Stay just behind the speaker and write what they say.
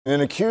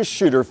An accused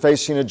shooter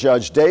facing a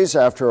judge days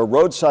after a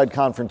roadside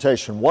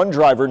confrontation. One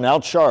driver now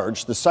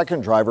charged, the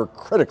second driver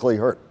critically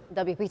hurt.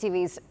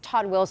 WPTV's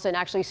Todd Wilson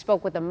actually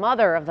spoke with the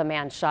mother of the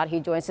man shot.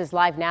 He joins us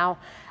live now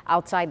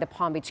outside the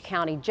Palm Beach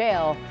County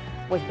Jail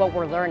with what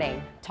we're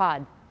learning.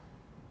 Todd.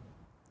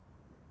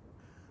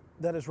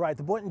 That is right.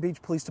 The Boynton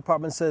Beach Police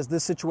Department says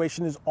this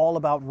situation is all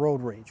about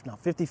road rage. Now,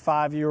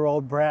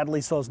 55-year-old Bradley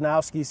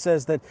Sosnowski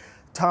says that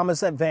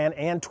Thomas Van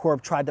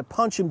Antwerp tried to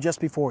punch him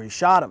just before he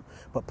shot him.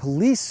 But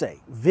police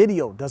say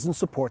video doesn't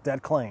support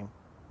that claim.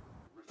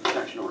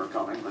 Protection order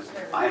coming, but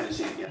I haven't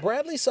seen it yet.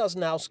 Bradley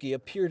Sosnowski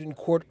appeared in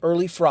court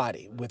early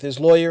Friday with his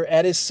lawyer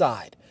at his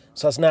side.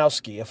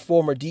 Sosnowski, a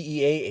former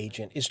DEA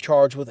agent, is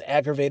charged with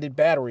aggravated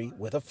battery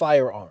with a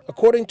firearm.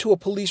 According to a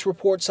police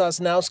report,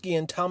 Sosnowski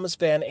and Thomas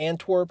Van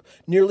Antwerp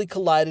nearly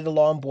collided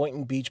along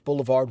Boynton Beach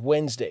Boulevard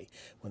Wednesday.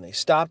 When they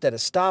stopped at a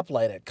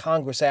stoplight at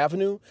Congress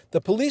Avenue, the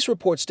police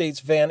report states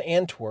Van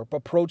Antwerp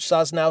approached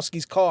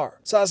Sosnowski's car.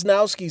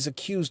 Sosnowski is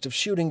accused of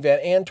shooting Van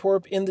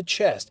Antwerp in the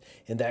chest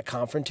in that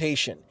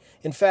confrontation.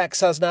 In fact,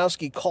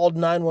 Sosnowski called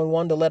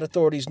 911 to let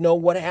authorities know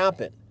what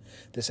happened.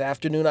 This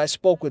afternoon, I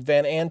spoke with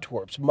Van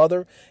Antwerp's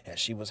mother as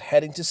she was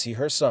heading to see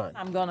her son.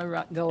 I'm going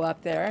to go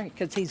up there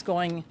because he's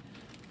going,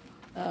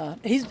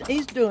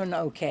 he's doing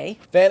okay.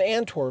 Van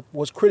Antwerp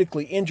was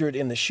critically injured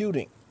in the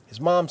shooting. His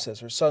mom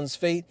says her son's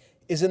fate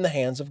is in the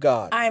hands of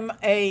God. I'm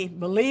a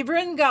believer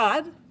in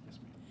God,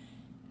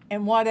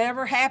 and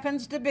whatever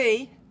happens to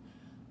be,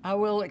 I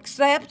will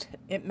accept.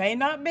 It may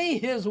not be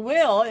his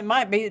will. It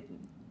might be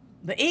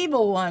the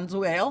evil one's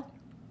will.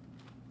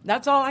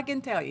 That's all I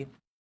can tell you.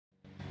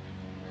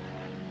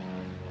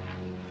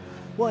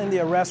 Well, in the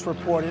arrest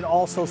report, it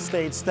also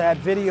states that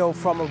video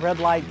from a red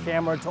light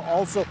camera to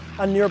also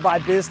a nearby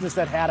business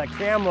that had a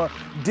camera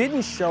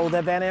didn't show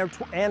that Van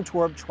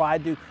Antwerp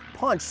tried to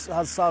punch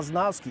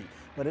Sosnowski.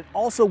 But it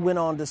also went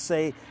on to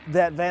say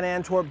that Van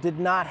Antwerp did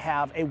not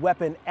have a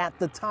weapon at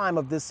the time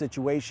of this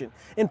situation.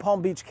 In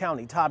Palm Beach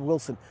County, Todd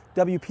Wilson,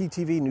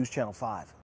 WPTV News Channel 5.